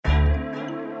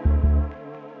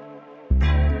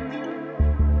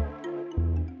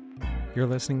You're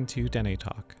listening to Dene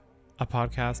Talk, a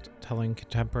podcast telling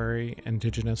contemporary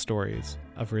Indigenous stories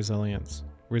of resilience,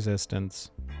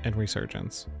 resistance, and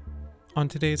resurgence. On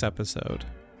today's episode,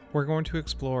 we're going to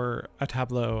explore a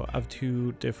tableau of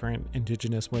two different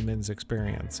Indigenous women's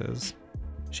experiences.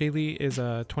 Shaylee is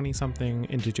a 20-something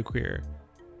indigiqueer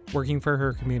working for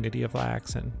her community of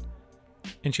Laxon,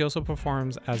 and she also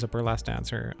performs as a burlesque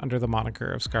dancer under the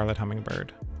moniker of Scarlet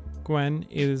Hummingbird. Gwen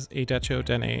is a Decho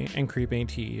Dene and Cree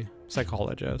Métis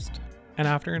psychologist, and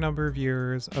after a number of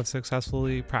years of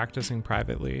successfully practicing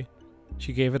privately,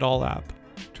 she gave it all up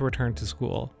to return to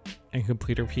school and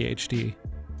complete her PhD.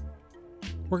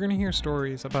 We're going to hear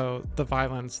stories about the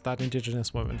violence that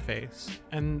Indigenous women face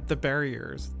and the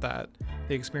barriers that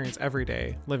they experience every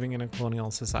day living in a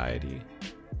colonial society.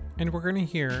 And we're going to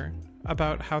hear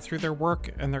about how through their work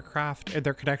and their craft and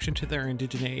their connection to their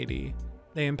indigeneity,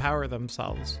 they empower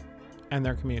themselves and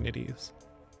their communities.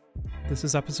 This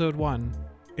is episode 1.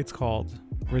 It's called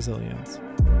Resilience.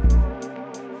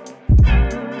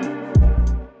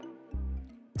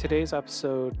 Today's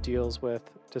episode deals with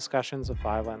discussions of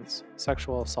violence,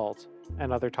 sexual assault,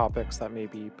 and other topics that may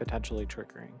be potentially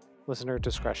triggering. Listener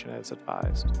discretion is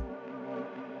advised.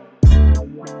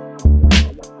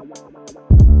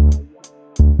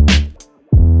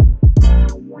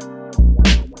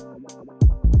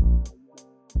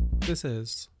 This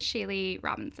is Shaylee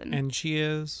Robinson. And she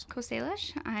is Coast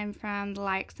Salish. I'm from the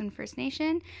Laxon First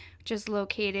Nation, which is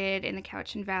located in the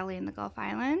Cowichan Valley in the Gulf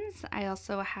Islands. I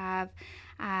also have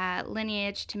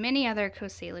lineage to many other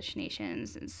Coast Salish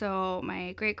nations. And so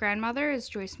my great-grandmother is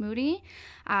Joyce Moody,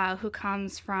 who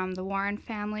comes from the Warren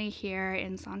family here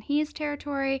in Songhees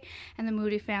territory and the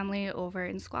Moody family over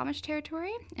in Squamish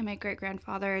territory. And my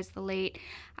great-grandfather is the late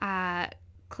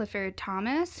Clifford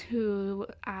Thomas, who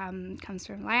comes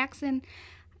from Laxon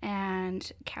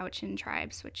and Cowichan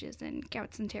tribes, which is in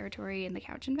Gowitsin territory in the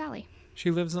Cowichan Valley.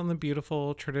 She lives on the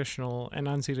beautiful, traditional, and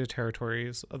unceded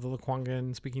territories of the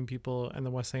Lekwungen-speaking people and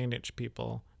the Wasanich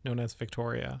people, known as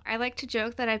Victoria. I like to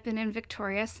joke that I've been in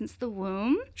Victoria since the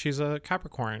womb. She's a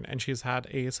Capricorn, and she's had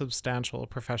a substantial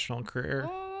professional career.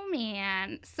 Oh,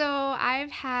 man. So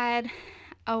I've had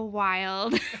a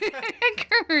wild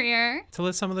career. To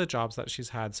list some of the jobs that she's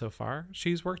had so far,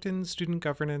 she's worked in student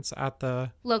governance at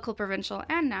the local, provincial,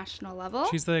 and national level.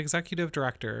 She's the executive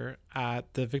director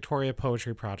at the Victoria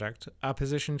Poetry Project, a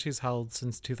position she's held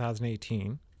since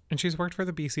 2018. And she's worked for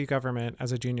the BC government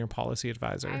as a junior policy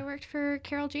advisor. I worked for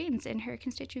Carol James in her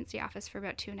constituency office for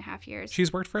about 2.5 years.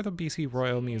 She's worked for the BC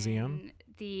Royal Museum.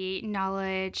 The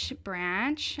knowledge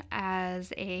branch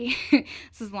as a,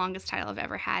 this is the longest title I've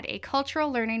ever had, a cultural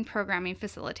learning programming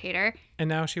facilitator. And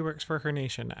now she works for her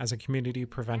nation as a community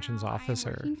preventions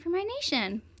officer. I'm working for my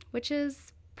nation, which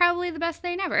is probably the best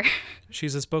thing ever.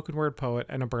 She's a spoken word poet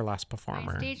and a burlesque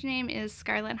performer. My stage name is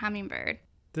Scarlet Hummingbird.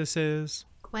 This is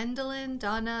Gwendolyn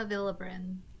Donna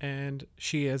Villebrin. And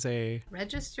she is a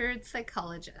registered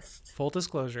psychologist. Full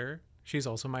disclosure, she's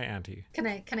also my auntie. Can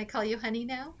I call you honey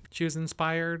now? She was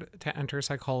inspired to enter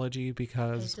psychology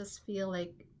because I just feel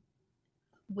like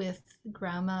with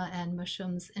Grandma and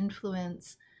Mushum's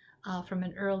influence from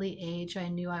an early age, I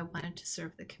knew I wanted to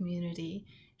serve the community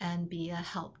and be a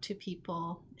help to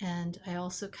people. And I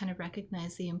also kind of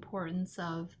recognize the importance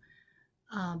of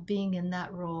being in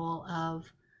that role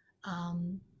of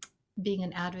being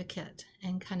an advocate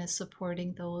and kind of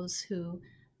supporting those who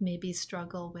maybe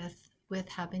struggle with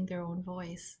having their own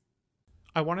voice.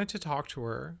 I wanted to talk to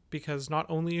her because not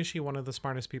only is she one of the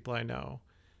smartest people I know,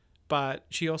 but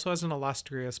she also has an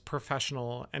illustrious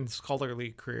professional and scholarly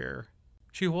career.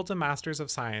 She holds a Master's of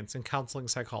Science in Counseling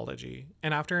Psychology,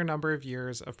 and after a number of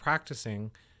years of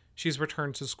practicing, she's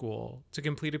returned to school to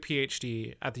complete a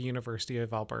PhD at the University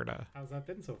of Alberta. How's that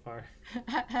been so far?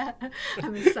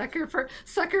 I'm a sucker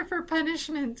for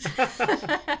punishment.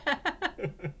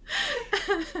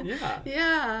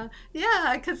 Yeah,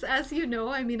 because as you know,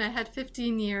 I mean, I had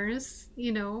 15 years,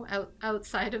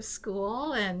 outside of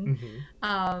school and,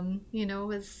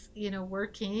 was,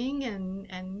 working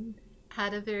and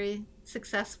had a very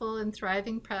successful and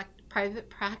thriving private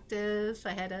practice.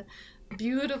 I had a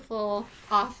beautiful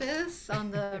office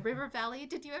on the River Valley.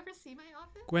 Did you ever see my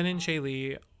office? Gwen and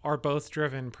Shaylee are both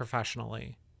driven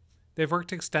professionally. They've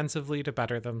worked extensively to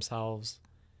better themselves,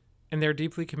 and they're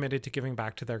deeply committed to giving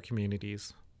back to their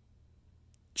communities.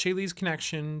 Shaylee's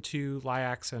connection to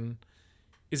Laxon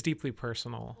is deeply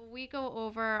personal. We go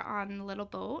over on little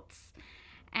boats,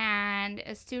 and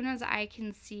as soon as I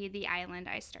can see the island,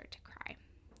 I start to cry.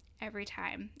 Every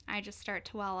time. I just start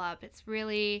to well up. It's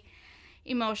really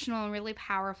emotional and really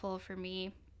powerful for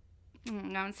me.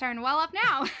 I'm starting to well up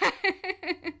now.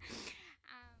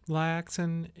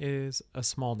 Laxon is a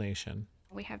small nation.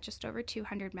 We have just over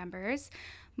 200 members.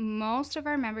 Most of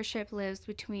our membership lives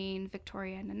between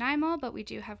Victoria and Nanaimo, but we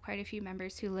do have quite a few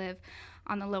members who live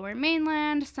on the Lower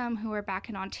Mainland, some who are back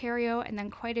in Ontario, and then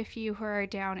quite a few who are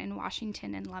down in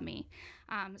Washington and Lummi.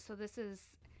 So this is...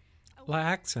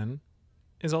 Laxon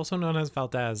is also known as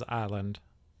Valdez Island.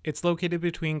 It's located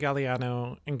between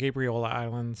Galiano and Gabriola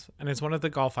Islands, and is one of the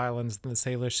Gulf Islands in the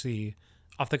Salish Sea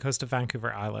off the coast of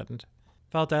Vancouver Island.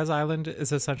 Valdez Island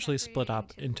is essentially split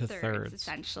up into thirds.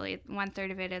 Essentially,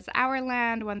 1/3 of it is our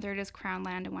land, 1/3 is Crown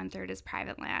land, and 1/3 is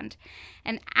private land.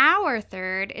 And our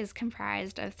third is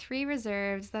comprised of 3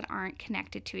 reserves that aren't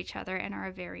connected to each other and are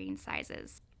of varying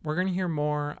sizes. We're going to hear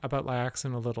more about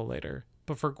Laxon a little later,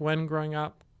 but for Gwen growing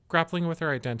up, grappling with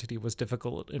her identity was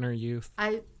difficult in her youth.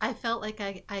 I felt like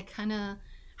I kind of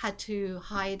had to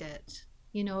hide it.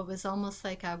 You know, it was almost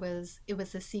like it was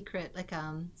a secret, like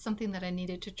something that I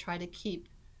needed to try to keep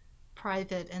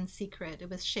private and secret. It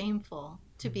was shameful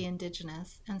to be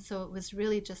Indigenous. And so it was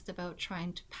really just about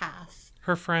trying to pass.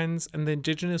 Her friends and the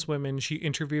Indigenous women she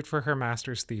interviewed for her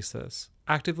master's thesis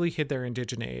actively hid their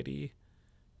indigeneity.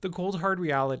 The cold, hard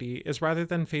reality is rather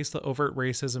than face the overt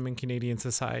racism in Canadian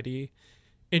society,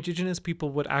 Indigenous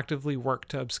people would actively work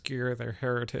to obscure their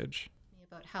heritage.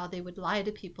 About how they would lie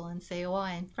to people and say, "Oh,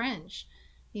 I'm French.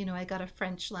 You know, I got a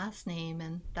French last name,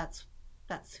 and that's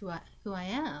who I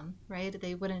am," right?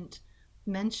 They wouldn't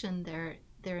mention their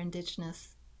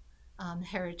Indigenous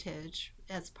heritage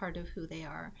as part of who they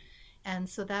are. And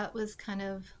so that was kind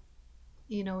of,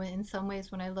 you know, in some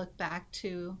ways when I look back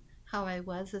to how I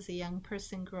was as a young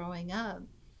person growing up,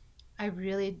 I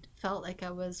really felt like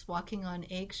I was walking on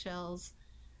eggshells,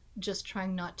 just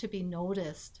trying not to be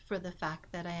noticed for the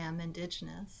fact that I am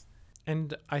Indigenous.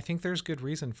 And I think there's good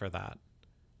reason for that.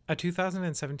 A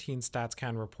 2017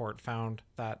 StatsCan report found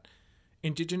that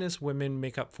Indigenous women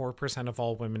make up 4% of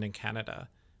all women in Canada,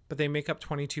 but they make up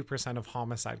 22% of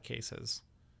homicide cases.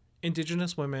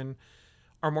 Indigenous women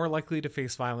are more likely to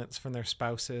face violence from their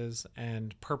spouses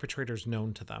and perpetrators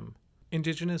known to them.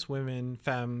 Indigenous women,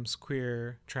 femmes,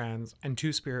 queer, trans, and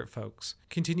two-spirit folks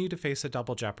continue to face a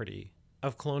double jeopardy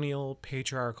of colonial,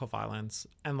 patriarchal violence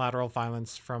and lateral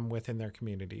violence from within their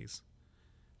communities.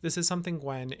 This is something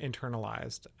Gwen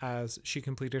internalized as she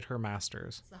completed her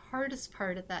master's. The hardest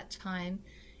part at that time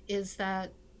is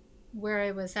that where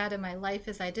I was at in my life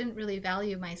is I didn't really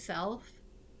value myself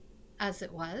as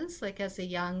it was, like as a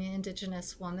young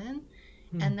Indigenous woman.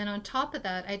 And then on top of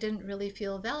that, I didn't really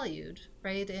feel valued,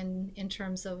 right? In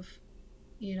terms of,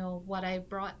 you know, what I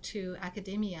brought to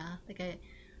academia.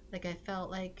 Like I felt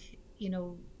like, you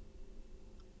know,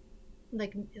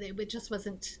 like it just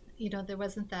wasn't, you know, there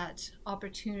wasn't that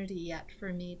opportunity yet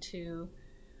for me to,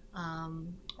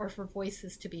 or for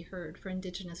voices to be heard, for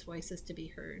Indigenous voices to be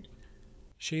heard.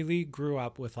 Shaylee grew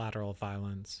up with lateral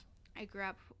violence. I grew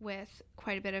up with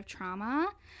quite a bit of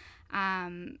trauma.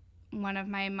 One of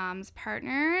my mom's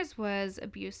partners was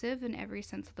abusive in every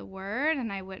sense of the word,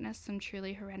 and I witnessed some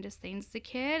truly horrendous things as a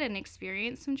kid and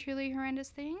experienced some truly horrendous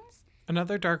things.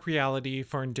 Another dark reality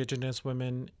for Indigenous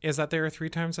women is that they are 3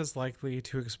 times as likely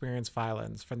to experience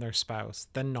violence from their spouse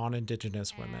than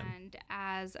non-Indigenous women. And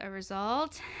as a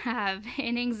result, have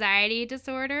an anxiety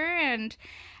disorder and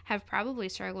have probably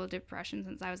struggled with depression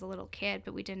since I was a little kid,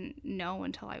 but we didn't know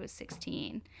until I was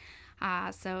 16.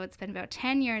 So it's been about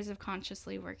 10 years of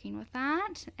consciously working with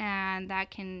that, and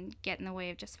that can get in the way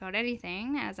of just about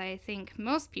anything. As I think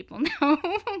most people know,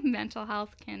 mental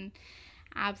health can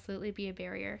absolutely be a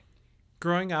barrier.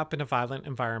 Growing up in a violent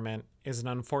environment is an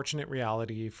unfortunate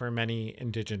reality for many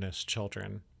Indigenous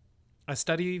children. A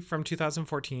study from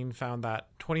 2014 found that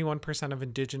 21% of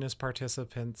Indigenous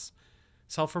participants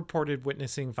self-reported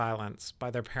witnessing violence by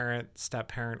their parent,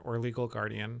 step-parent, or legal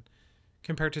guardian,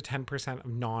 compared to 10%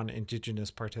 of non-Indigenous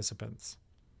participants.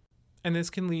 And this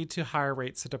can lead to higher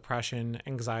rates of depression,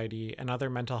 anxiety, and other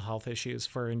mental health issues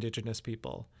for Indigenous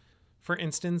people. For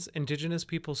instance, Indigenous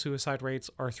people's suicide rates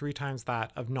are 3 times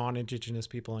that of non-Indigenous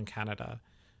people in Canada,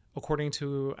 according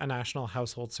to a national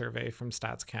household survey from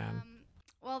StatsCan.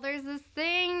 Well, there's this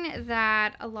thing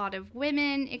that a lot of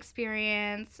women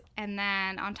experience, and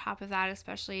then on top of that,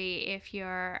 especially if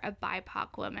you're a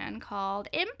BIPOC woman, called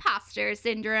imposter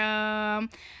syndrome,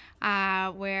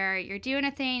 where you're doing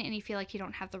a thing and you feel like you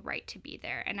don't have the right to be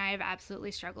there. And I've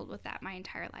absolutely struggled with that my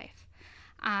entire life.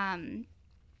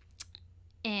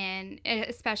 And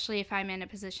especially if I'm in a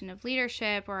position of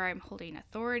leadership or I'm holding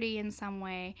authority in some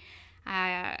way,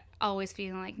 always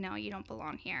feeling like, no, you don't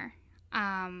belong here.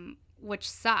 Which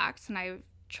sucks, and I've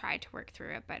try to work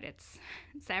through it, but it's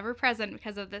ever present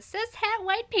because of the cishet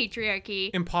white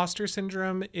patriarchy. Imposter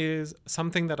syndrome is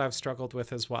something that I've struggled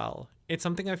with as well. It's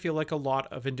something I feel like a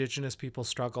lot of Indigenous people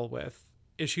struggle with.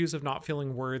 Issues of not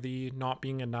feeling worthy, not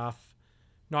being enough,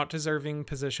 not deserving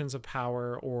positions of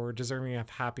power or deserving of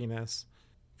happiness.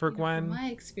 For Gwen, from my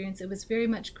experience, it was very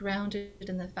much grounded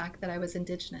in the fact that I was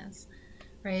Indigenous,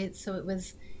 right? So it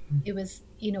was,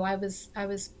 I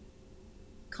was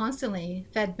constantly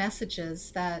fed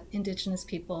messages that Indigenous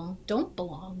people don't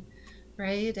belong,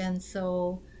 right? And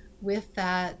so with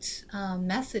that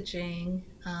messaging,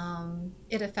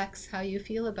 it affects how you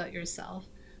feel about yourself.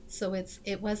 So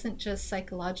it wasn't just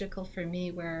psychological for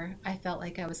me where I felt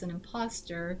like I was an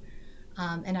imposter,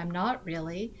 and I'm not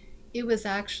really. It was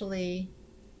actually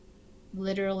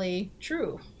literally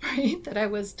true, right? That I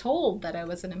was told that I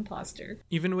was an imposter.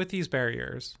 Even with these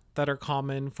barriers that are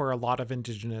common for a lot of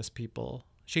Indigenous people,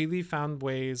 Shaylee found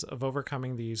ways of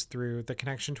overcoming these through the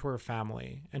connection to her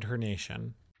family and her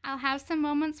nation. I'll have some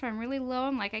moments where I'm really low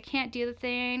and like I can't do the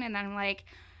thing, and then I'm like,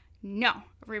 no,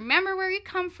 remember where you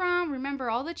come from. Remember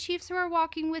all the chiefs who are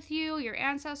walking with you, your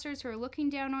ancestors who are looking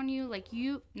down on you, like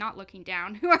you, not looking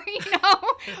down, who are,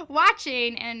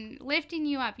 watching and lifting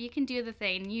you up. You can do the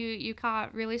thing. You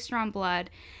got really strong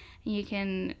blood. You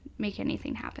can make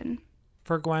anything happen.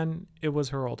 For Gwen, it was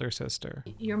her older sister.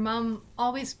 Your mom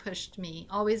always pushed me,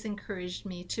 always encouraged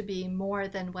me to be more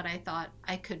than what I thought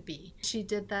I could be. She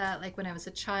did that like when I was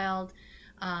a child.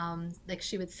 Like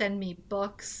she would send me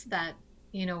books that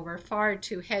were far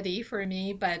too heady for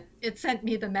me, but it sent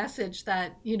me the message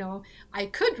that, I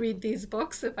could read these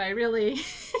books if I really,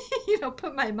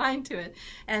 put my mind to it.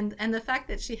 And the fact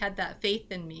that she had that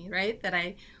faith in me, right? That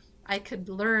I could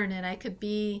learn and I could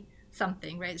be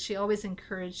something, right? She always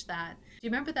encouraged that. Do you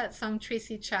remember that song,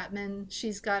 Tracy Chapman,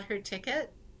 She's Got Her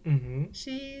Ticket? Mm-hmm.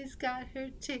 She's got her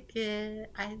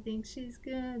ticket. I think she's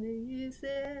gonna use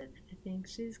it. I think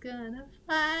she's gonna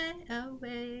fly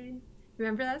away.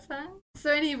 Remember that song?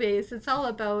 So anyways, it's all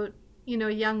about, a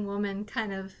young woman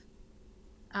kind of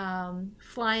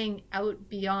flying out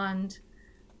beyond,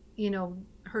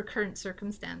 her current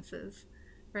circumstances,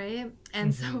 right?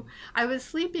 And so I was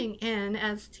sleeping in,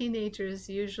 as teenagers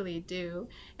usually do,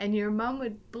 and your mom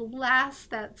would blast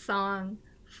that song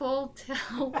full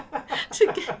tilt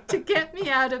to get me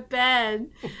out of bed.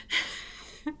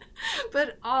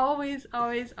 But always,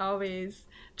 always, always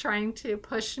trying to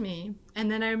push me. And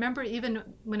then I remember even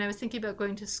when I was thinking about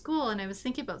going to school and I was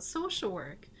thinking about social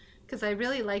work, because I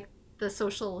really liked the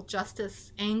social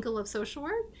justice angle of social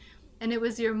work. And it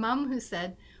was your mom who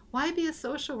said, why be a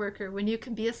social worker when you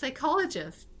can be a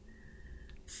psychologist?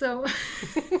 So,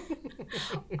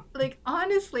 like,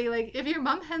 honestly, like, if your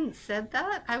mom hadn't said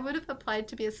that, I would have applied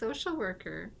to be a social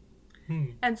worker.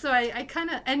 And so I kind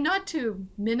of, and not to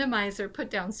minimize or put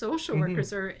down social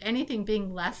workers or anything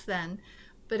being less than,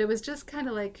 but it was just kind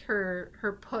of like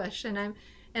her push. And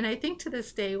I think to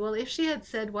this day, well, if she had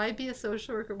said, why be a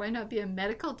social worker? Why not be a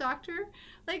medical doctor?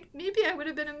 Like, maybe I would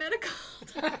have been a medical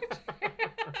doctor.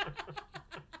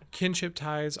 Kinship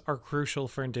ties are crucial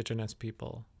for Indigenous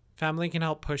people. Family can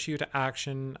help push you to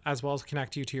action as well as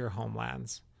connect you to your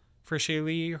homelands. For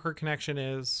Shaylee, her connection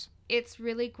is... It's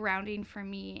really grounding for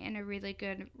me and a really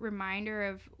good reminder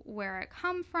of where I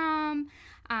come from,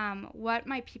 what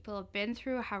my people have been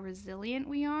through, how resilient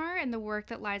we are, and the work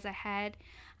that lies ahead,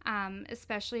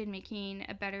 especially in making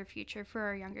a better future for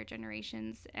our younger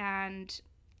generations. And,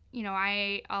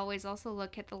 I always also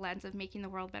look at the lens of making the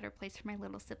world a better place for my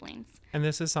little siblings. And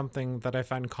this is something that I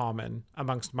find common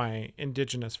amongst my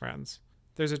Indigenous friends.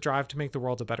 There's a drive to make the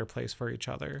world a better place for each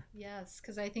other. Yes,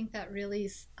 because I think that really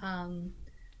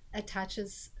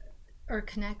attaches or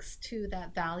connects to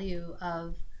that value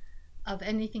of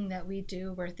anything that we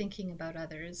do. We're thinking about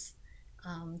others,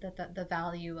 that the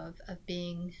value of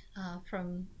being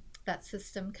from that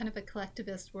system, kind of a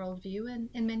collectivist worldview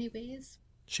in many ways.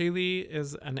 Shaylee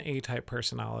is an A-type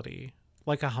personality,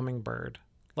 like a hummingbird,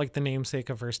 like the namesake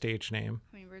of her stage name.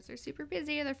 Hummingbirds are super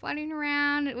busy. They're flying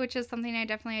around, which is something I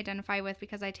definitely identify with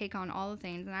because I take on all the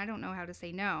things and I don't know how to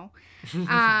say no.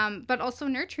 But also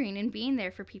nurturing and being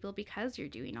there for people because you're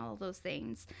doing all of those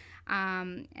things,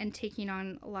 and taking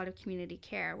on a lot of community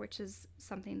care, which is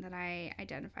something that I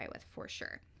identify with for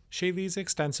sure. Shaylee's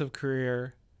extensive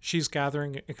career, she's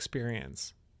gathering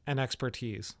experience and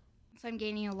expertise. So I'm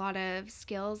gaining a lot of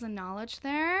skills and knowledge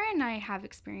there, and I have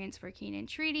experience working in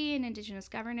treaty and Indigenous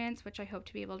governance, which I hope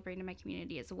to be able to bring to my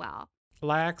community as well.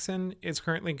 Laxon is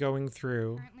currently going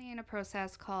through... Currently in a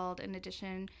process called an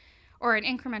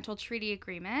incremental treaty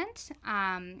agreement,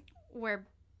 where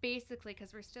basically,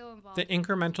 because we're still involved... The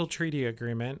Incremental Treaty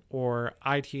Agreement, or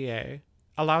ITA,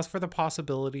 allows for the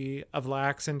possibility of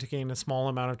Laxon to gain a small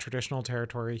amount of traditional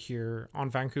territory here on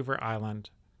Vancouver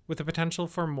Island, with the potential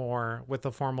for more with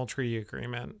the formal treaty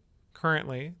agreement.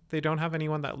 Currently, they don't have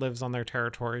anyone that lives on their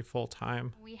territory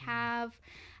full-time. We have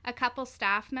a couple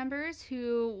staff members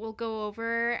who will go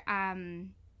over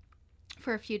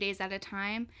for a few days at a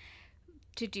time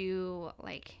to do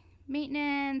like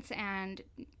maintenance and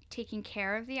taking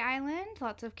care of the island,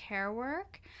 lots of care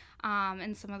work.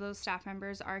 And some of those staff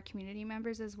members are community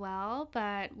members as well,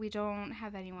 but we don't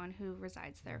have anyone who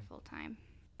resides there full-time.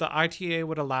 The ITA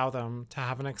would allow them to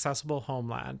have an accessible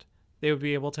homeland they would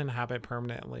be able to inhabit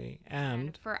permanently.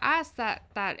 And for us, that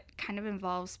kind of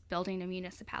involves building a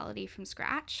municipality from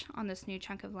scratch on this new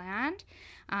chunk of land,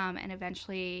 and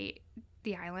eventually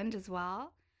the island as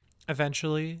well.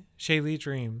 Eventually, Shaylee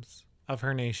dreams of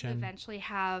her nation. Eventually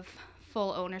have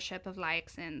full ownership of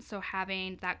Laxon, so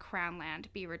having that crown land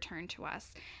be returned to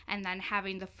us, and then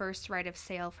having the first right of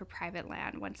sale for private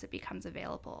land once it becomes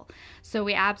available. So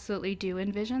we absolutely do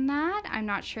envision that. I'm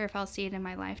not sure if I'll see it in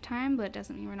my lifetime, but it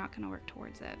doesn't mean we're not going to work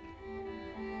towards it.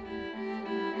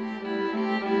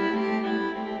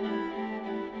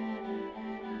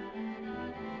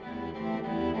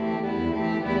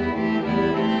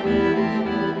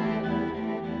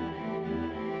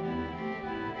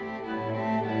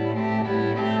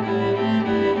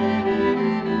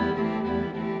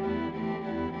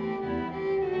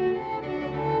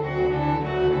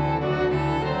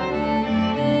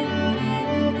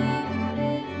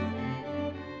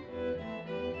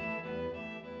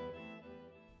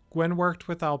 Gwen worked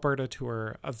with Alberta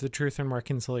Tour of the Truth and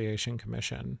Reconciliation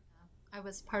Commission. I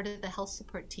was part of the health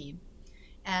support team,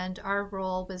 and our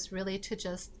role was really to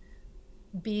just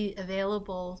be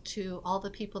available to all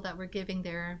the people that were giving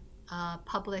their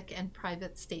public and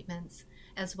private statements,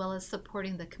 as well as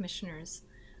supporting the commissioners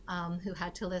who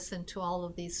had to listen to all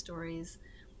of these stories.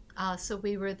 So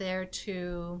we were there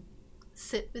to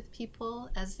sit with people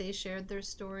as they shared their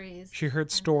stories. She heard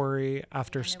story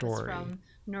after story. It was from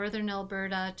northern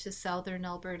Alberta to southern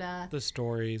Alberta. The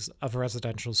stories of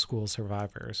residential school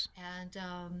survivors.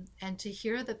 And to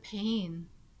hear the pain,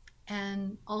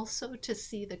 and also to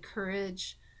see the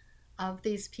courage of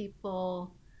these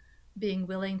people being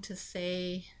willing to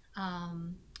say,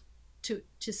 to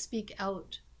speak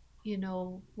out,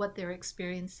 what their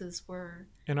experiences were.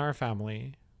 In our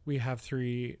family, we have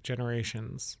 3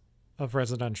 generations of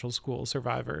residential school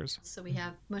survivors. So we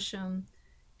have Mushum,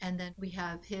 and then we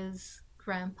have his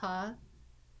grandpa,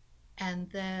 and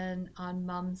then on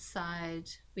Mom's side,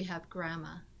 we have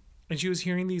Grandma. And she was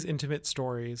hearing these intimate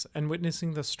stories and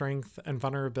witnessing the strength and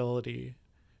vulnerability.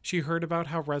 She heard about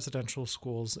how residential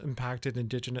schools impacted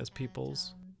Indigenous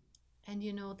peoples. And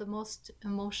the most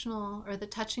emotional or the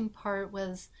touching part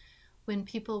was when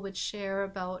people would share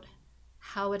about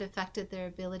how it affected their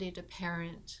ability to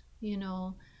parent.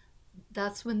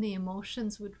 That's when the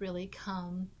emotions would really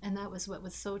come. And that was what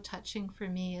was so touching for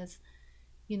me is,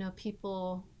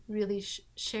 people really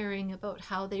sharing about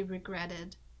how they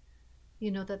regretted,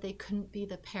 that they couldn't be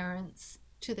the parents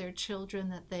to their children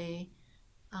that they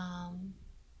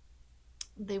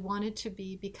wanted to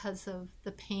be because of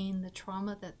the pain, the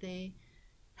trauma that they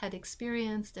had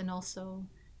experienced, and also,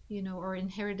 or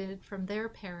inherited from their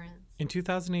parents. In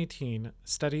 2018,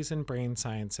 Studies in Brain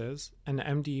Sciences, an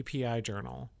MDPI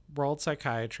journal, World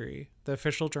Psychiatry, the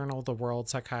official journal of the World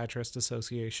Psychiatrist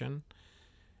Association,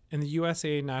 and the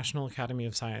USA National Academy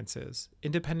of Sciences,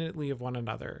 independently of one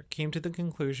another, came to the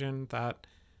conclusion that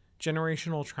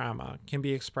generational trauma can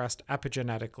be expressed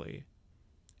epigenetically.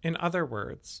 In other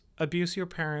words, abuse your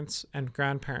parents and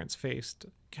grandparents faced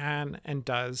can and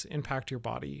does impact your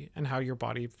body and how your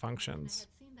body functions.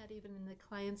 I had seen that even in the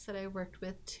clients that I worked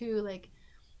with too. Like,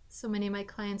 so many of my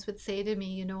clients would say to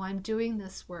me, I'm doing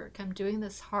this work, I'm doing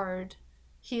this hard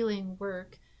healing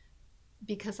work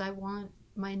because I want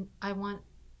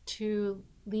to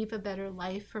leave a better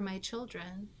life for my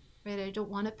children, right? I don't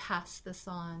want to pass this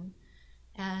on.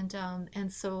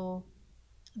 And so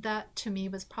that to me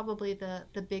was probably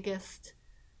the biggest,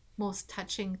 most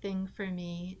touching thing for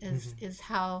me is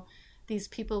how these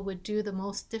people would do the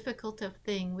most difficult of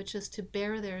thing, which is to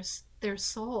bare their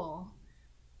soul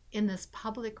in this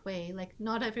public way. Like,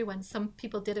 not everyone, some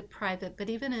people did it private, but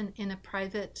even in a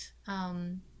private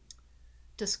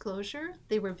disclosure,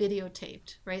 they were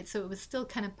videotaped, right? So it was still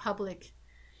kind of public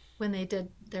when they did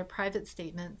their private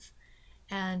statements.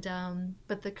 And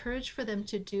but the courage for them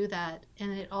to do that,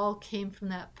 and it all came from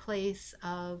that place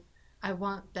of, I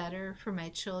want better for my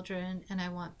children and I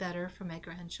want better for my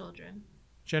grandchildren.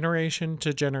 Generation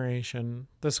to generation,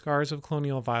 the scars of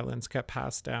colonial violence get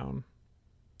passed down.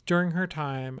 During her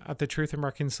time at the Truth and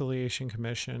Reconciliation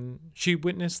Commission, she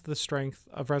witnessed the strength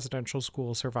of residential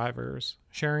school survivors,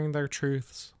 sharing their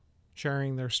truths,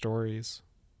 sharing their stories.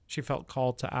 She felt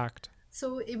called to act.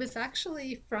 So it was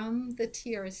actually from the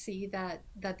TRC that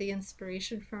the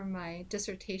inspiration for my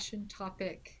dissertation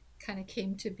topic kind of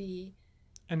came to be.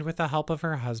 And with the help of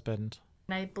her husband.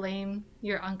 And I blame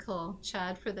your uncle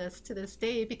Chad for this to this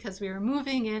day, because we were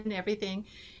moving in everything.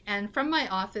 And from my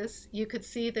office, you could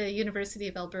see the University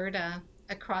of Alberta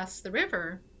across the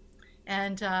river.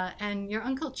 And your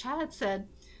uncle Chad said,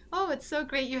 "Oh, it's so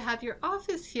great you have your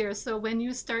office here. So when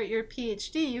you start your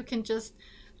PhD, you can just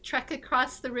trek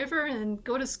across the river and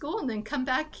go to school and then come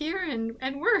back here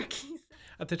and work."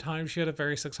 At the time, she had a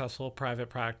very successful private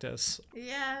practice.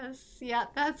 Yes, yeah,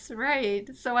 that's right.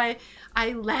 So I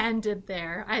landed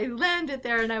there.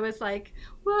 And I was like,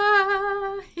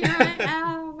 "Whoa, here I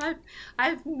am.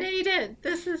 I've made it.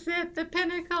 This is it, the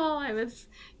pinnacle." I was,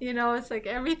 it's like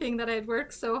everything that I'd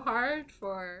worked so hard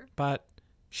for. But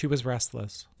she was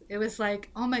restless. It was like,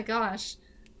 oh my gosh,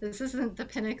 this isn't the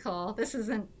pinnacle. This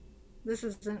isn't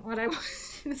what I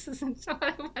want. This isn't what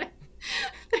I want.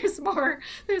 There's more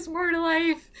to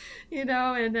life, and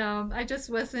I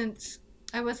just wasn't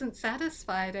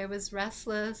satisfied. I was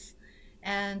restless.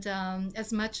 And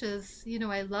as much as,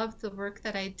 I loved the work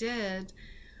that I did,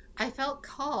 I felt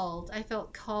called. I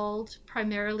felt called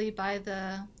primarily by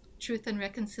the Truth and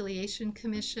Reconciliation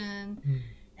Commission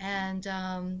and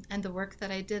the work that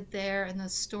I did there, and the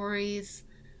stories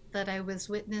that I was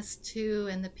witness to,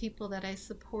 and the people that I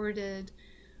supported.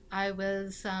 I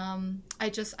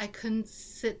couldn't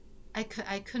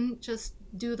just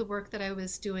do the work that I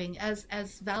was doing,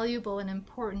 as valuable and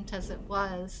important as it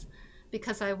was,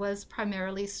 because I was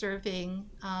primarily serving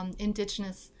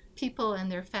Indigenous people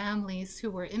and their families who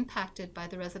were impacted by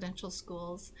the residential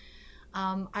schools.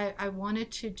 I wanted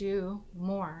to do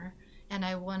more, and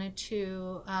I wanted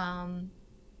to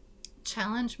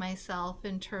challenge myself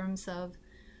in terms of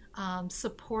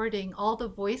supporting all the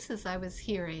voices I was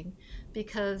hearing,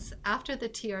 because after the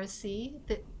TRC,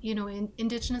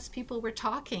 Indigenous people were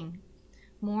talking.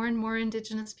 More and more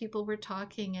Indigenous people were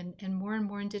talking, and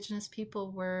more Indigenous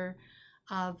people were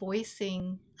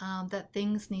voicing that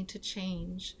things need to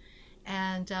change,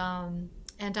 and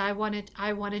I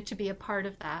wanted to be a part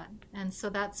of that, and so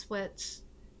that's what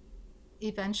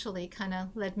eventually kind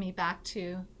of led me back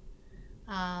to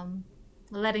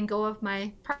letting go of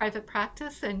my private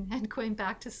practice and going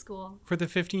back to school. For the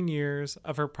 15 years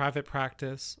of her private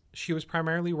practice, she was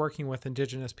primarily working with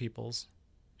Indigenous peoples.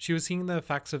 She was seeing the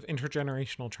effects of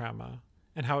intergenerational trauma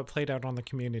and how it played out on the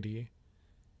community.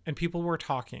 And people were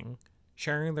talking,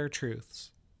 sharing their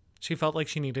truths. She felt like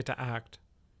she needed to act.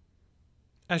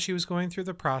 As she was going through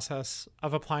the process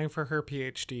of applying for her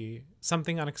PhD,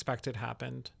 something unexpected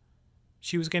happened.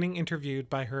 She was getting interviewed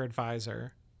by her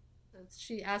advisor.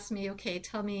 She asked me, "Okay,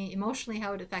 tell me emotionally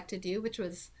how it affected you," which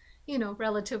was,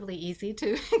 relatively easy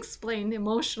to explain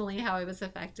emotionally how I was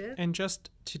affected. And just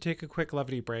to take a quick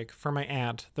levity break, for my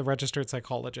aunt, the registered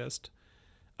psychologist,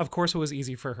 of course it was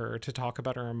easy for her to talk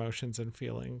about her emotions and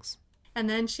feelings. And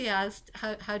then she asked,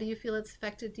 how do you feel it's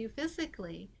affected you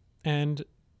physically? And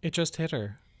it just hit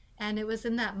her. And it was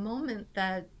in that moment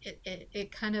that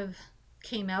it kind of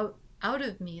came out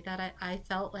of me, that I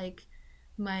felt like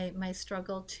my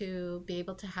struggle to be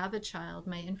able to have a child,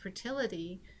 my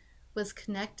infertility, was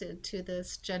connected to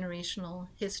this generational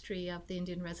history of the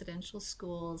Indian residential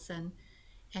schools, and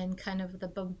kind of the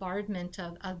bombardment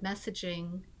of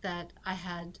messaging that I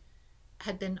had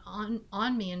been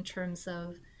on me, in terms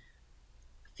of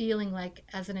feeling like,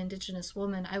 as an Indigenous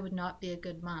woman, I would not be a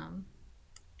good mom.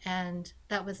 And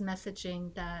that was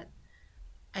messaging that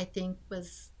I think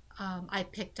was I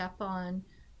picked up on,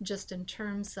 just in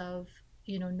terms of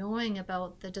knowing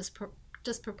about the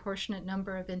disproportionate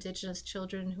number of Indigenous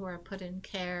children who are put in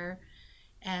care,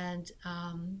 and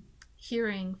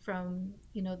hearing from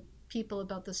people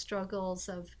about the struggles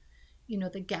of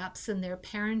the gaps in their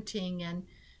parenting,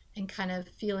 and kind of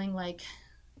feeling like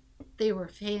they were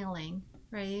failing,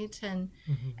 right? And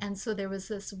so there was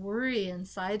this worry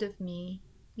inside of me,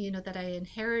 that I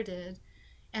inherited.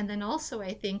 And then also,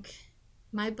 I think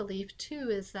my belief too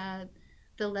is that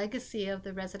the legacy of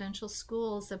the residential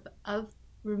schools, of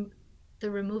the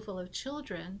removal of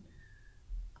children,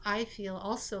 I feel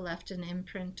also left an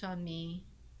imprint on me,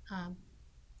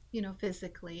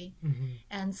 physically.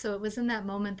 And so it was in that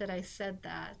moment that I said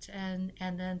that, and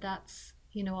then that's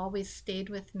always stayed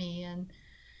with me. And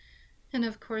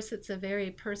of course, it's a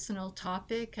very personal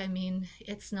topic. I mean,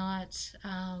 it's not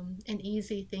an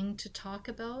easy thing to talk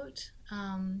about,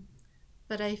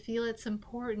 but I feel it's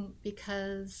important,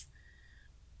 because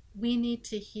we need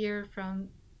to hear from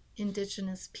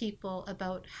Indigenous people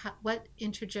about what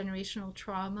intergenerational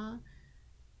trauma,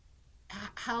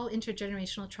 how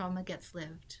intergenerational trauma gets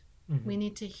lived. Mm-hmm. We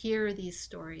need to hear these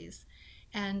stories,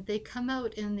 and they come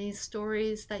out in these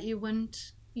stories that you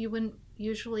wouldn't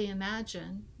usually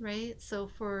imagine, right? So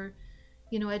for,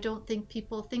 I don't think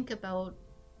people think about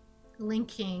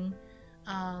linking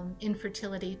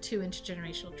infertility to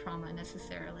intergenerational trauma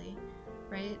necessarily,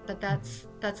 right? But that's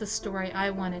a story I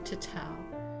wanted to tell.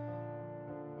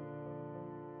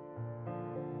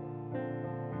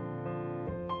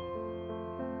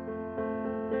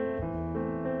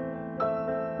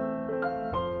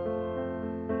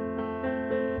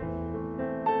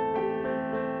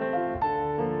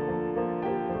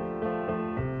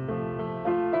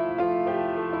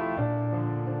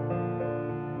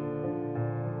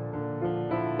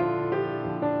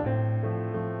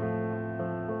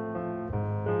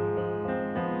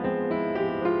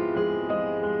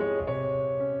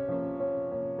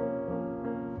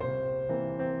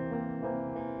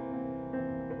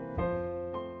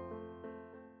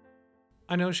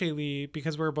 I know Shaylee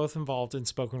because we're both involved in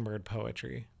spoken word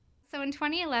poetry. So in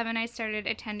 2011, I started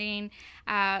attending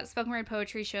spoken word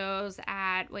poetry shows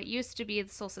at what used to be the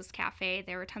Solstice Cafe.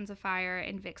 There were tons of fire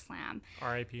in Vic Slam.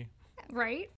 R.I.P.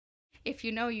 Right? If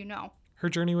you know, you know. Her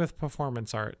journey with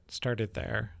performance art started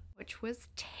there. Which was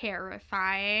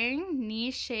terrifying.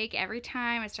 Knees shake every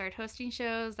time I started hosting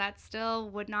shows. That still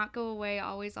would not go away.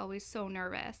 Always so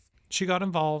nervous. She got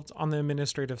involved on the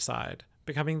administrative side,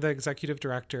 becoming the executive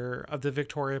director of the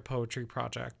Victoria Poetry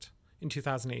Project in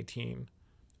 2018.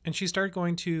 And she started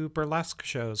going to burlesque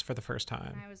shows for the first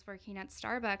time. When I was working at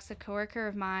Starbucks, a coworker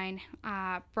of mine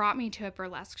brought me to a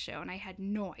burlesque show, and I had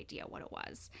no idea what it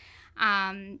was,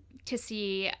 to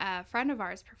see a friend of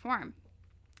ours perform.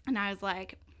 And I was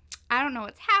like, I don't know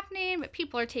what's happening, but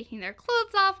people are taking their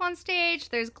clothes off on stage.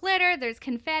 There's glitter, there's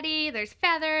confetti, there's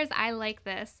feathers. I like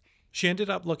this. She ended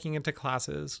up looking into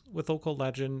classes with local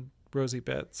legend Rosie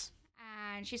Bitts.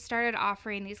 And she started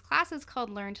offering these classes called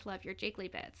Learn to Love Your Jiggly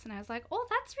Bits. And I was like, oh,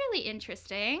 that's really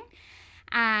interesting.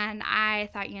 And I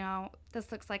thought,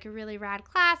 this looks like a really rad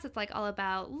class. It's like all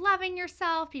about loving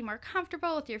yourself, be more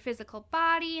comfortable with your physical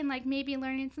body, and like maybe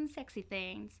learning some sexy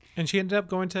things. And she ended up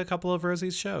going to a couple of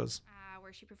Rosie's shows.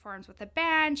 Where she performs with a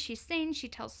band, she sings, she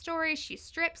tells stories, she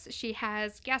strips. She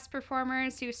has guest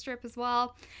performers who strip as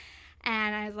well.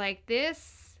 And I was like,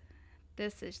 this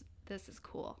is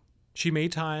cool. She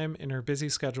made time in her busy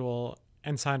schedule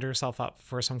and signed herself up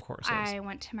for some courses. I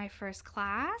went to my first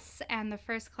class, and the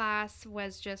first class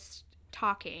was just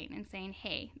talking and saying,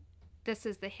 hey, this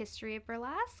is the history of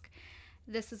burlesque.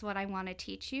 This is what I want to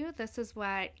teach you. This is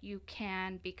what you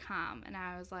can become. And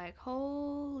I was like,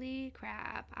 holy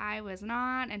crap. I was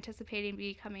not anticipating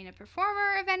becoming a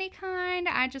performer of any kind.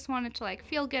 I just wanted to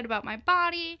feel good about my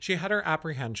body. She had her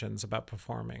apprehensions about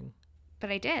performing.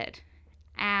 But I did.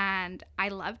 And I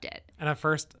loved it. And at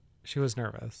first, she was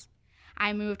nervous.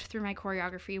 I moved through my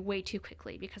choreography way too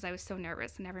quickly because I was so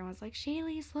nervous. And everyone's like,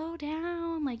 Shaylee, slow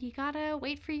down. You gotta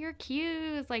wait for your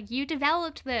cues. You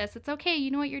developed this. It's okay.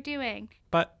 You know what you're doing.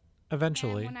 But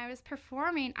eventually, and when I was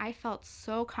performing, I felt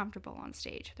so comfortable on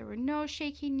stage. There were no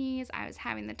shaky knees. I was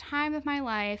having the time of my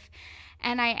life.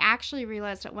 And I actually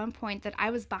realized at one point that I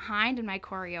was behind in my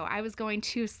choreo. I was going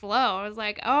too slow. I was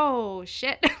like, oh,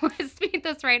 shit. Let's speed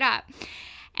this right up.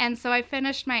 And so I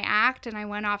finished my act and I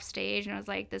went off stage and I was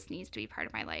like, this needs to be part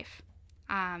of my life.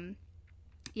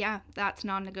 That's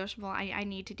non-negotiable. I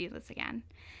need to do this again.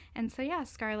 And so,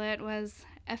 Scarlett was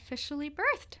officially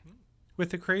birthed. With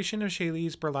the creation of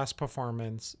Shaylee's burlesque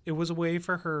performance, it was a way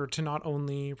for her to not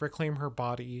only reclaim her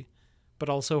body, but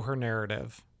also her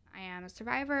narrative. I am a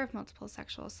survivor of multiple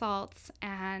sexual assaults.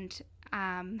 And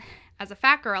as a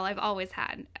fat girl, I've always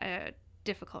had a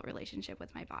difficult relationship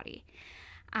with my body.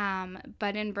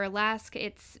 But in burlesque,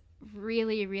 it's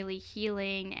really, really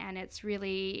healing and it's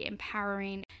really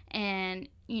empowering. And,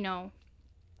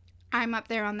 I'm up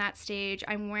there on that stage.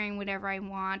 I'm wearing whatever I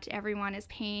want. Everyone is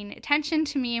paying attention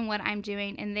to me and what I'm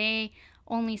doing, and they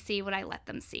only see what I let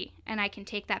them see. And I can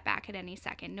take that back at any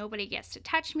second. Nobody gets to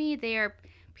touch me. They are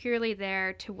purely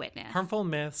there to witness. Harmful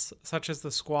myths such as the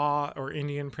squaw or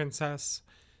Indian princess,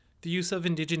 the use of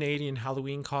indigeneity in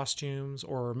Halloween costumes,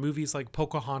 or movies like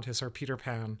Pocahontas or Peter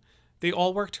Pan, they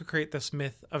all work to create this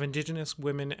myth of Indigenous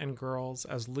women and girls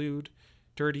as lewd,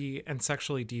 dirty, and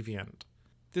sexually deviant.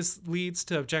 This leads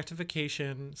to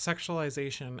objectification,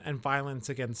 sexualization, and violence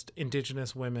against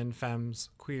Indigenous women, femmes,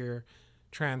 queer,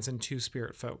 trans, and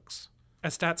two-spirit folks. A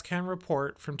StatsCan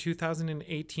report from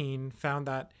 2018 found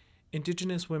that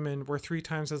Indigenous women were 3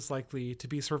 times as likely to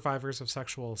be survivors of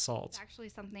sexual assault. It's actually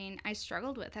something I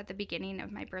struggled with at the beginning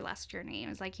of my burlesque journey. It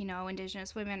was like,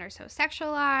 Indigenous women are so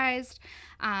sexualized,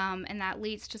 and that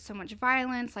leads to so much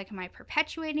violence. Like, am I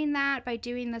perpetuating that by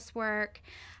doing this work?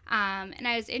 And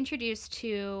I was introduced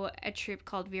to a troupe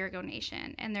called Virgo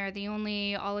Nation, and they're the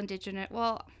only all-Indigenous,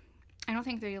 well, I don't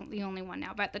think they're the only one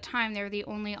now, but at the time they were the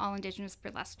only all-Indigenous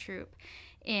burlesque troupe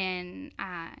in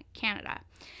Canada.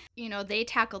 They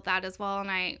tackled that as well,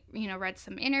 and I, read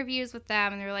some interviews with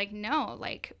them, and they were like, no,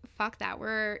 like, fuck that,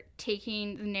 we're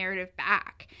taking the narrative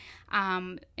back,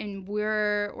 and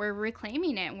we're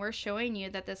reclaiming it, and we're showing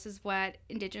you that this is what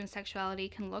Indigenous sexuality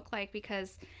can look like,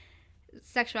 because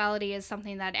sexuality is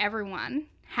something that everyone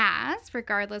has,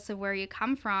 regardless of where you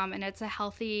come from, and it's a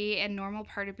healthy and normal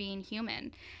part of being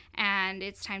human, and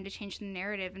it's time to change the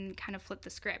narrative and kind of flip the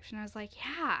script. And I was like,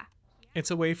 yeah. It's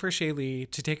a way for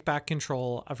Shaylee to take back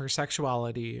control of her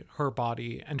sexuality, her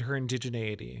body, and her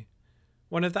indigeneity.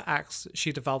 One of the acts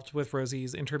she developed with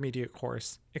Rosie's intermediate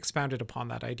course expounded upon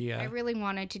that idea. I really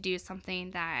wanted to do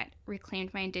something that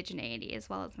reclaimed my indigeneity as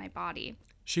well as my body.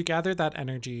 She gathered that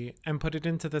energy and put it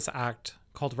into this act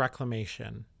called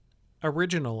Reclamation.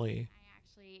 Originally, I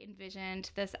actually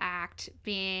envisioned this act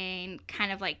being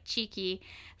kind of like cheeky,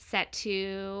 set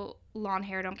to Long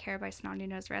Hair Don't Care by Snotty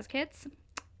Nose Res Kids.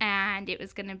 And it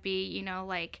was going to be,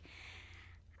 like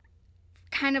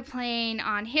kind of playing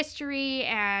on history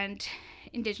and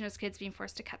Indigenous kids being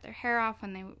forced to cut their hair off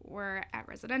when they were at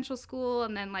residential school,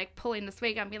 and then like pulling this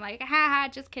wig on and being like, ha,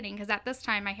 just kidding. Because at this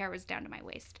time, my hair was down to my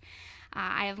waist.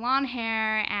 I have long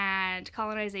hair, and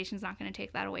colonization's not going to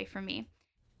take that away from me.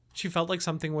 She felt like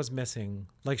something was missing,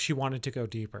 like she wanted to go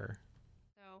deeper.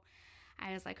 So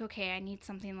I was like, okay, I need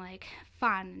something like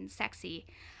fun and sexy.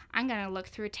 I'm going to look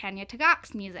through Tanya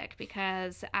Tagaq's music,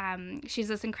 because she's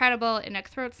this incredible Inuk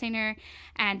throat singer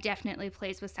and definitely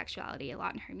plays with sexuality a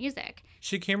lot in her music.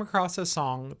 She came across a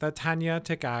song that Tanya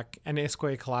Tagaq and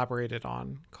Iskway collaborated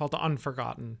on called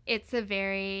Unforgotten. It's a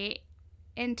very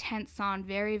intense song,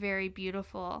 very, very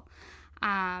beautiful,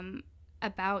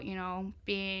 about,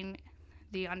 being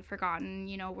the unforgotten,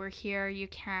 we're here, you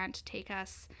can't take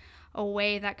us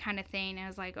away, that kind of thing. And I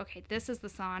was like, okay, this is the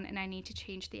song, and I need to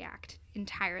change the act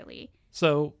entirely.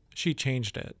 So she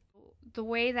changed it. The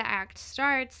way the act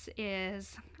starts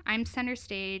is I'm center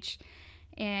stage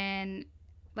in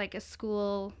like a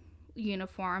school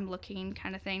uniform looking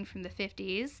kind of thing from the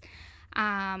 50s,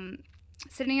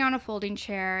 sitting on a folding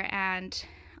chair, and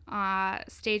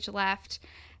stage left,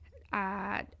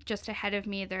 just ahead of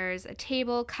me, there's a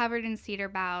table covered in cedar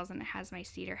boughs, and it has my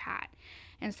cedar hat.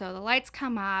 And so the lights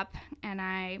come up, and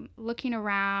I'm looking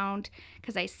around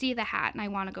because I see the hat and I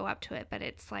want to go up to it, but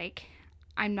it's like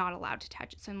I'm not allowed to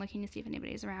touch it. So I'm looking to see if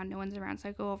anybody's around. No one's around. So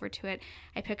I go over to it.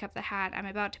 I pick up the hat. I'm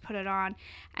about to put it on.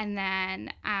 And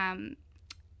then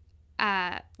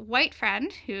a white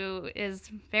friend who is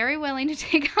very willing to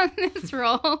take on this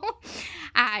role,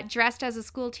 dressed as a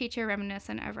school teacher,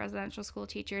 reminiscent of residential school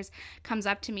teachers, comes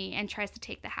up to me and tries to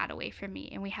take the hat away from me.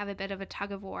 And we have a bit of a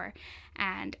tug of war.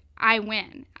 And I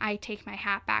win. I take my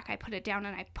hat back, I put it down,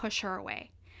 and I push her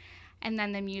away. And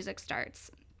then the music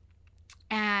starts.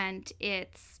 And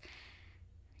it's,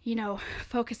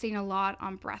 focusing a lot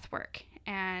on breath work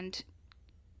and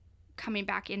coming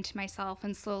back into myself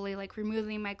and slowly like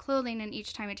removing my clothing. And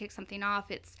each time I take something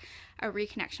off, it's a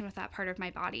reconnection with that part of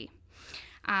my body.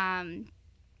 And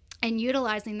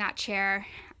utilizing that chair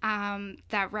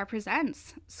that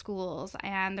represents schools.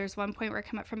 And there's one point where I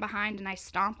come up from behind and I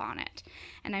stomp on it.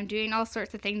 And I'm doing all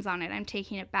sorts of things on it. I'm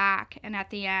taking it back. And at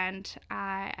the end,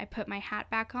 I put my hat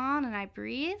back on and I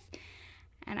breathe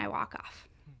and I walk off.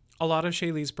 A lot of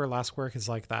Shaylee's burlesque work is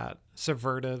like that.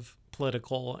 Subvertive,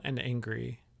 political, and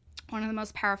angry. One of the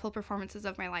most powerful performances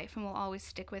of my life, and will always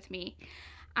stick with me,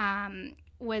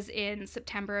 was in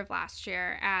September of last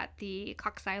year at the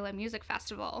Coxsila Music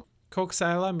Festival.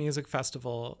 Coxsila Music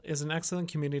Festival is an excellent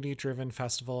community-driven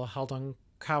festival held on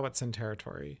Cowichan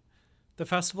territory. The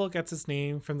festival gets its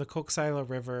name from the Coxsila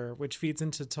River, which feeds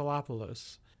into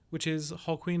Tlapalos, which is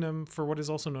Holquinam for what is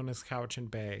also known as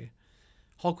Cowichan Bay.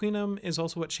 Holquinam is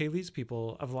also what Shaylee's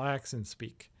people of Layaxon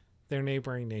speak, their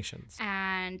neighboring nations.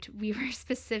 And we were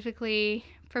specifically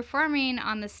performing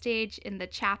on the stage in the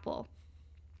chapel.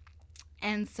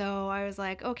 And so I was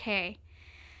like, okay,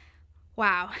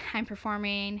 wow, I'm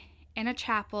performing in a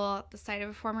chapel at the site of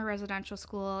a former residential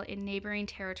school in neighboring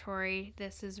territory.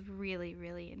 This is really,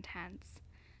 really intense.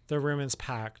 The room is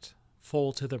packed,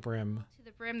 full to the brim. To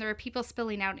the brim. There were people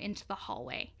spilling out into the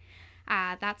hallway.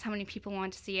 That's how many people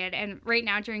want to see it. And right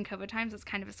now during COVID times, it's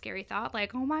kind of a scary thought,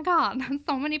 like, oh my God,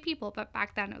 so many people. But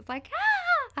back then it was like,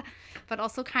 but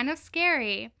also kind of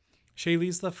scary.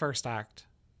 Shaylee's the first act,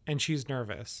 and she's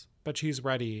nervous, but she's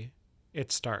ready.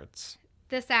 It starts.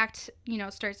 This act,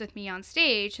 starts with me on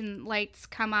stage, and lights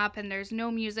come up, and there's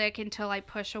no music until I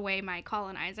push away my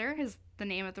colonizer, is the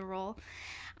name of the role.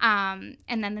 And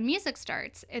then the music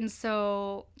starts. And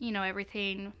so,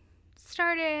 everything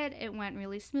started. It went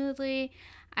really smoothly.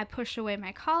 I push away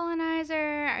my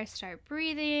colonizer. I start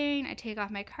breathing. I take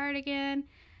off my cardigan.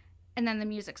 And then the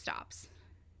music stops.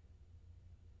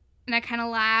 And I kind of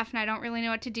laugh, and I don't really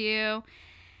know what to do.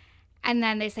 And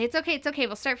then they say, it's okay.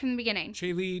 We'll start from the beginning.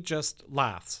 Shaylee just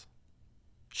laughs,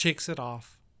 shakes it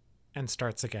off, and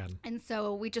starts again. And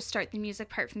so we just start the music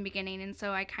part from the beginning. And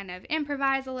so I kind of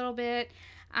improvise a little bit.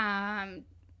 And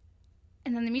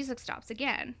then the music stops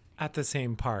again. At the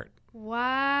same part.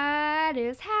 What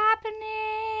is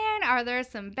happening? Are there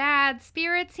some bad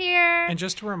spirits here? And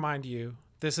just to remind you,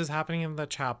 this is happening in the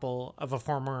chapel of a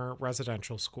former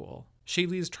residential school.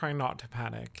 Shaylee's trying not to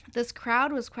panic. This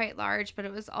crowd was quite large, but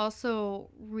it was also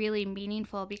really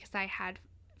meaningful because I had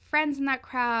friends in that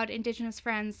crowd, Indigenous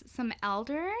friends, some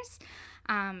elders,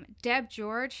 Deb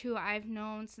George, who I've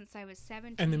known since I was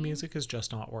 17. And the music is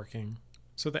just not working.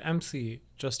 So the MC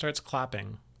just starts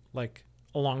clapping, like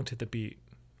along to the beat.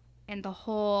 And the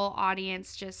whole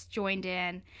audience just joined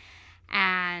in,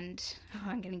 and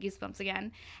I'm getting goosebumps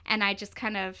again. And I just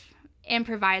kind of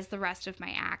improvised the rest of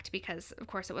my act because, of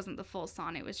course, it wasn't the full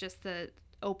song. It was just the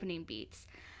opening beats.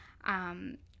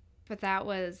 But that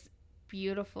was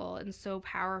beautiful and so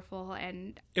powerful.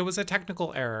 And it was a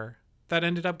technical error that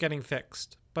ended up getting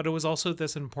fixed, but it was also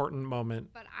this important moment.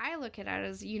 But I look at it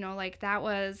as, that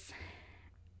was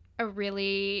a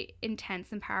really intense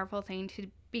and powerful thing to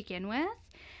begin with.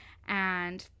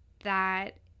 And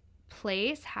that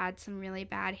place had some really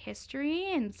bad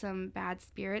history and some bad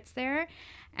spirits there.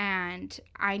 And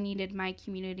I needed my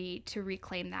community to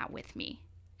reclaim that with me.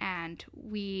 And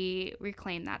we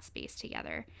reclaimed that space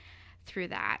together through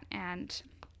that. And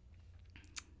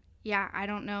yeah, I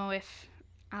don't know if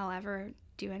I'll ever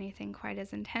do anything quite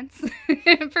as intense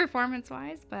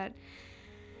performance-wise, but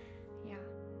yeah.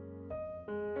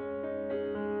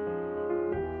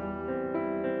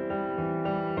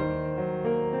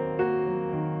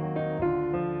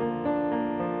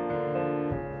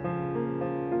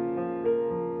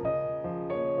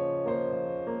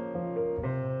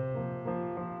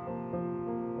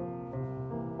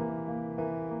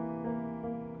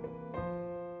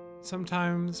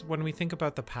 Sometimes when we think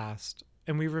about the past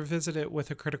and we revisit it with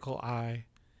a critical eye,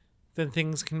 then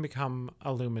things can become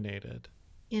illuminated.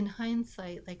 In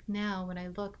hindsight, like now, when I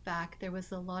look back, there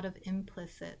was a lot of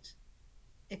implicit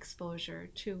exposure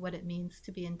to what it means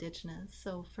to be Indigenous.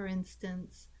 So, for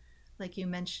instance, like you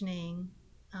mentioning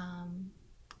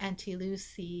Auntie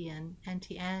Lucy and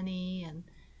Auntie Annie and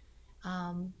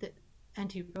the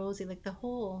Auntie Rosie, like the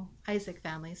whole Isaac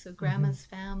family, so Grandma's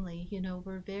family,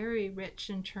 were very rich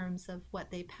in terms of what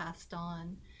they passed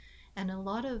on. And a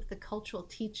lot of the cultural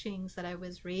teachings that I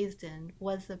was raised in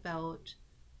was about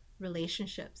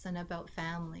relationships and about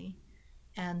family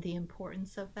and the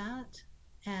importance of that,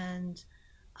 and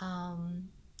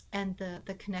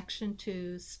the connection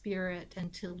to spirit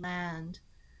and to land,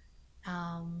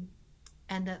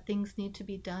 and that things need to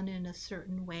be done in a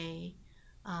certain way.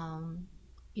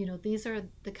 These are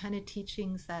the kind of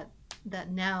teachings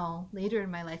that now, later in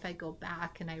my life, I go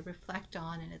back and I reflect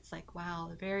on, and it's like,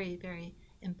 wow, very, very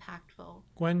impactful.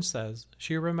 Gwen says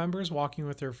she remembers walking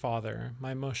with her father,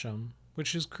 my mushum,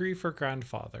 which is Cree for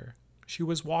grandfather. She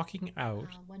was walking out.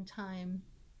 One time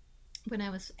when I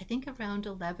was, I think, around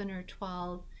 11 or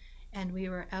 12, and we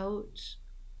were out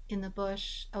in the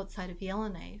bush outside of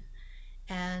Yellowknife.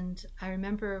 And I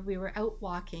remember we were out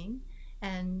walking,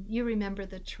 and you remember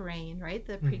the terrain, right?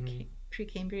 The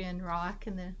Precambrian rock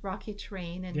and the rocky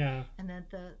terrain, and then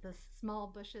the small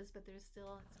bushes, but there's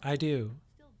still... I do.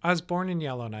 I was born in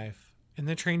Yellowknife, and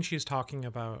the terrain she's talking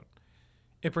about,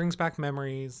 it brings back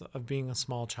memories of being a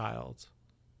small child.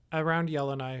 Around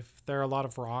Yellowknife, there are a lot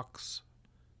of rocks,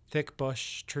 thick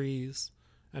bush, trees,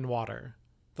 and water.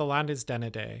 The land is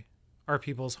Denedeh, our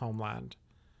people's homeland.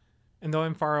 And though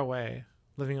I'm far away,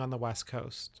 living on the west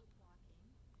coast,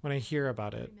 when I hear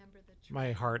about it,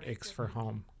 my heart aches for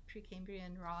home.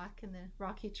 Precambrian rock and the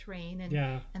rocky terrain,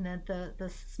 and then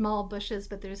the small bushes,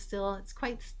 but there's still, it's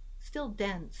quite still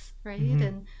dense, right?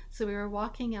 And so we were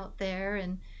walking out there,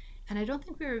 and I don't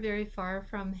think we were very far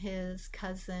from his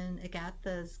cousin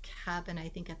Agatha's cabin, I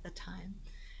think, at the time.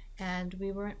 And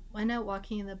we went out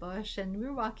walking in the bush, and we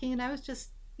were walking, and I was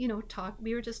just,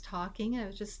 we were just talking, and I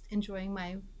was just enjoying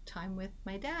my time with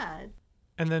my dad.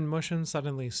 And then Mushum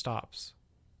suddenly stops.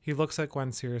 He looks at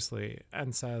Gwen seriously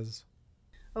and says,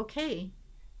 "Okay,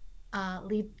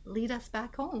 lead us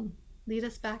back home. Lead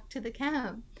us back to the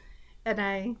camp." And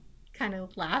I kind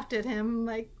of laughed at him,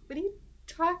 like, "What are you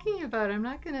talking about? I'm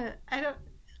not gonna. I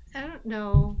don't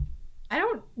know. I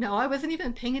don't know. I wasn't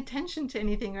even paying attention to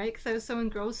anything, right? Because I was so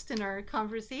engrossed in our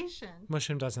conversation."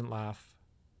 Mushum doesn't laugh,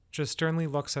 just sternly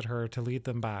looks at her to lead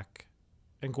them back.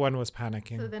 And Gwen was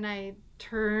panicking. So then I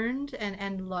turned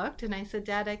and looked, and I said,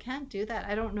 "Dad, I can't do that.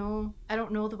 I don't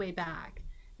know the way back."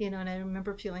 And I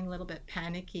remember feeling a little bit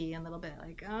panicky and a little bit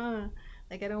like, oh,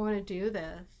 like I don't want to do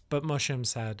this. But Mushum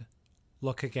said,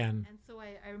 "Look again." And so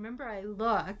I remember I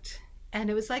looked, and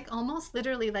it was like almost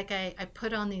literally like I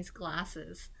put on these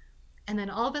glasses, and then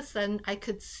all of a sudden I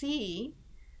could see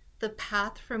the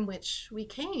path from which we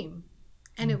came.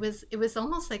 And it was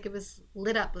almost like it was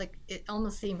lit up, like it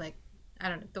almost seemed like,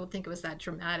 don't think it was that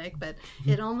dramatic, but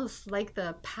it almost like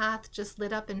the path just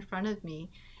lit up in front of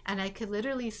me, and I could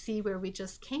literally see where we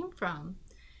just came from.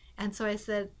 And so I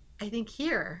said, "I think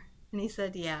here." And he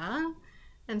said, "Yeah."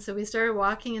 And so we started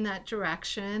walking in that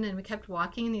direction, and we kept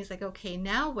walking, and he's like, "Okay,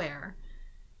 now where?"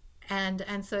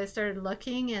 And so I started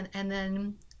looking, and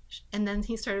then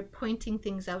he started pointing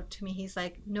things out to me. He's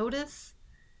like, "Notice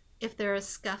if there are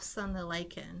scuffs on the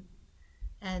lichen,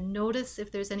 and notice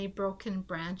if there's any broken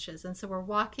branches." And so we're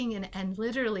walking, and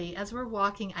literally as we're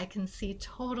walking, I can see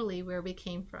totally where we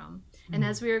came from. And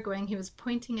as we were going, he was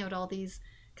pointing out all these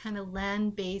kind of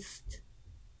land-based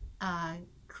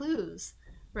clues,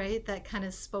 right, that kind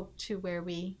of spoke to where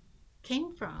we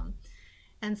came from.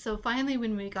 And so finally,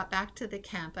 when we got back to the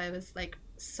camp, I was like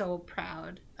so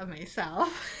proud of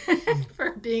myself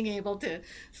for being able to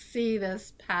see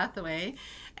this pathway.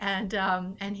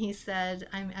 And he said,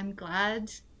 I'm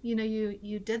glad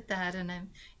you did that. And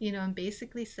I'm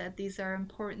basically said, these are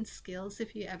important skills.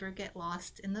 If you ever get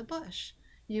lost in the bush,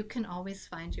 you can always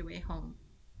find your way home.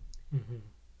 Mm-hmm.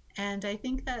 And I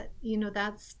think that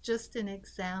that's just an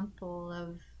example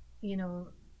of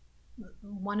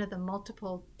one of the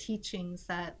multiple teachings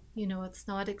that it's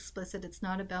not explicit. It's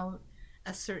not about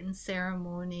a certain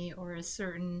ceremony or a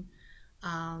certain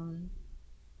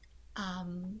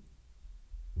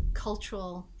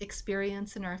cultural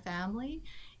experience in our family.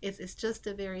 It's just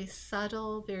a very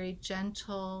subtle, very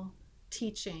gentle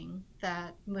teaching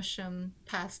that Mushum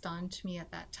passed on to me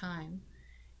at that time,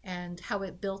 and how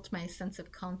it built my sense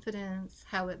of confidence,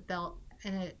 how it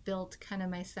built kind of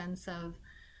my sense of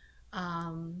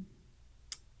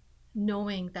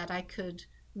knowing that I could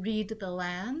read the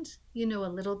land, a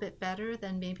little bit better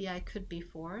than maybe I could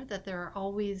before, that there are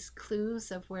always clues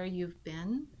of where you've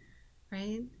been,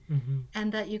 right? Mm-hmm.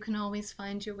 And that you can always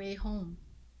find your way home,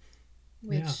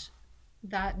 which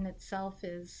that in itself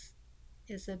is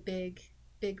a big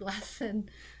lesson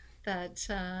that,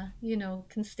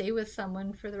 can stay with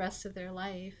someone for the rest of their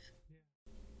life.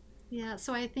 Yeah,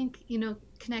 so I think,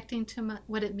 connecting to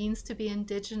what it means to be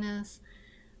Indigenous,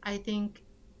 I think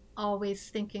always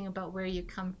thinking about where you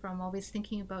come from, always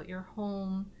thinking about your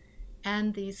home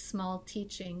and these small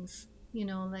teachings.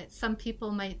 Like some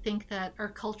people might think that our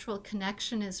cultural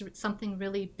connection is something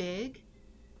really big,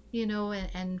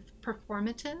 and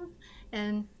performative,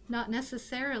 and not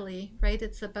necessarily, right?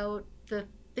 It's about the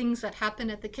things that happen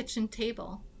at the kitchen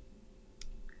table.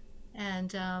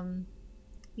 And,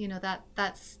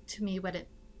 that's to me what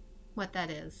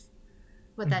that is,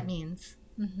 what that means.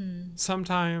 Mm-hmm.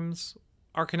 Sometimes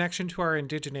our connection to our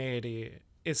indigeneity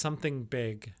is something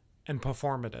big and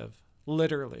performative,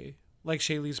 literally, like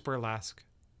Shaylee's burlesque.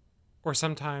 Or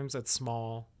sometimes it's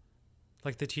small,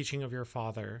 like the teaching of your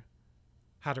father,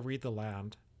 how to read the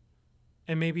land.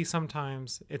 And maybe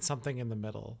sometimes it's something in the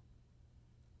middle.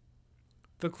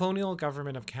 The colonial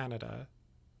government of Canada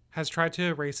has tried to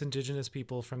erase Indigenous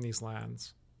people from these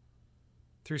lands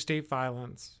through state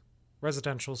violence,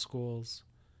 residential schools,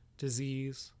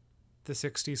 disease, the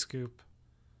 60 scoop,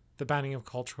 the banning of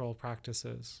cultural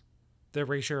practices, the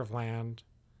erasure of land,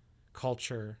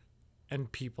 culture,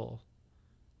 and people.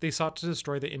 They sought to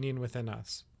destroy the Indian within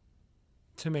us,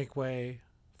 to make way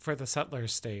for the settler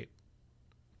state,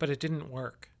 but it didn't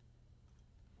work.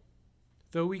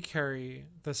 Though we carry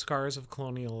the scars of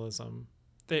colonialism,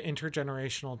 the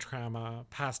intergenerational trauma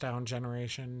passed down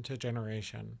generation to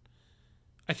generation,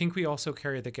 I think we also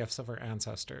carry the gifts of our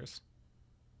ancestors.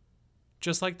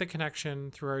 Just like the connection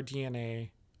through our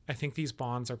DNA, I think these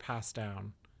bonds are passed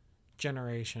down,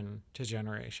 generation to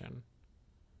generation.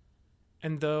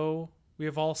 And though we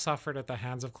have all suffered at the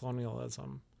hands of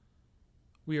colonialism,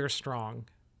 we are strong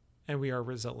and we are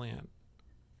resilient.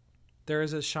 There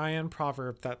is a Cheyenne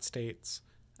proverb that states,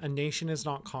 "A nation is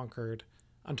not conquered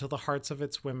until the hearts of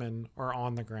its women are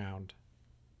on the ground."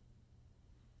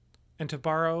 And to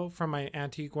borrow from my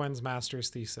Auntie Gwen's master's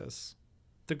thesis,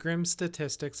 the grim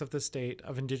statistics of the state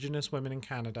of Indigenous women in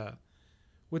Canada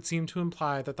would seem to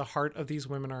imply that the heart of these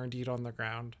women are indeed on the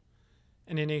ground,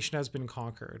 and a nation has been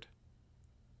conquered.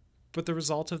 But the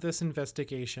results of this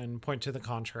investigation point to the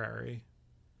contrary.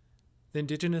 The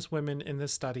Indigenous women in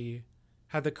this study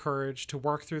had the courage to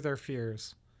work through their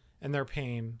fears and their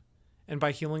pain, and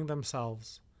by healing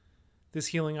themselves, this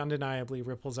healing undeniably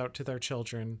ripples out to their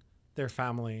children, their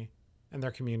family, and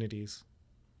their communities.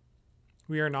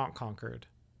 We are not conquered.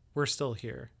 We're still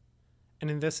here. And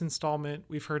in this installment,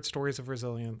 we've heard stories of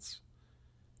resilience.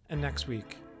 And next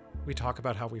week, we talk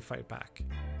about how we fight back.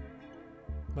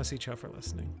 Masicho for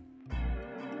listening.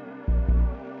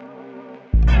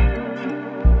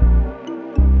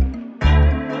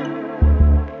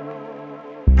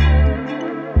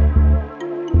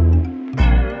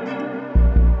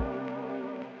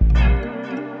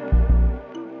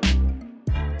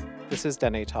 This is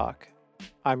Dene Talk.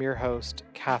 I'm your host,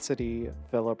 Cassidy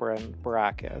Villabrin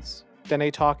Barakis.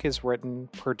 Dene Talk is written,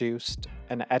 produced,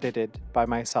 and edited by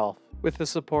myself, with the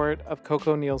support of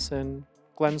Coco Nielsen,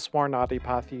 Glenn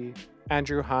Swarnadipathy,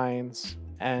 Andrew Hines,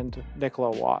 and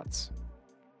Nicola Watts.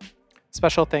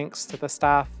 Special thanks to the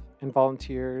staff and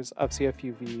volunteers of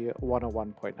CFUV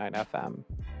 101.9 FM.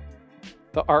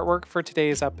 The artwork for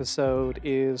today's episode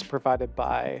is provided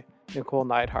by Nicole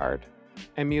Neidhard,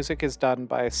 and music is done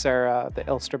by Sarah, the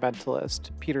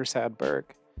instrumentalist, Peter Sandberg,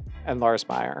 and Lars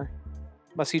Meyer.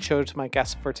 Masicho to my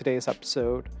guests for today's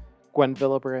episode, Gwen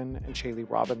Villabrin and Shaylee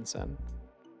Robinson.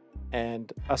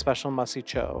 And a special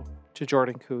Masicho to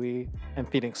Jordan Cooey and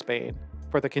Phoenix Spain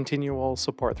for the continual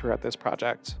support throughout this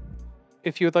project.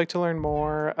 If you would like to learn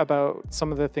more about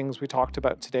some of the things we talked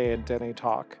about today in Dene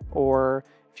Talk, or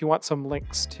if you want some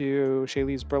links to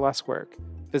Shaylee's burlesque work,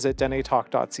 visit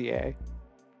denetalk.ca.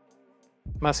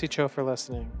 Masicho for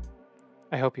listening.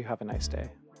 I hope you have a nice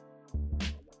day.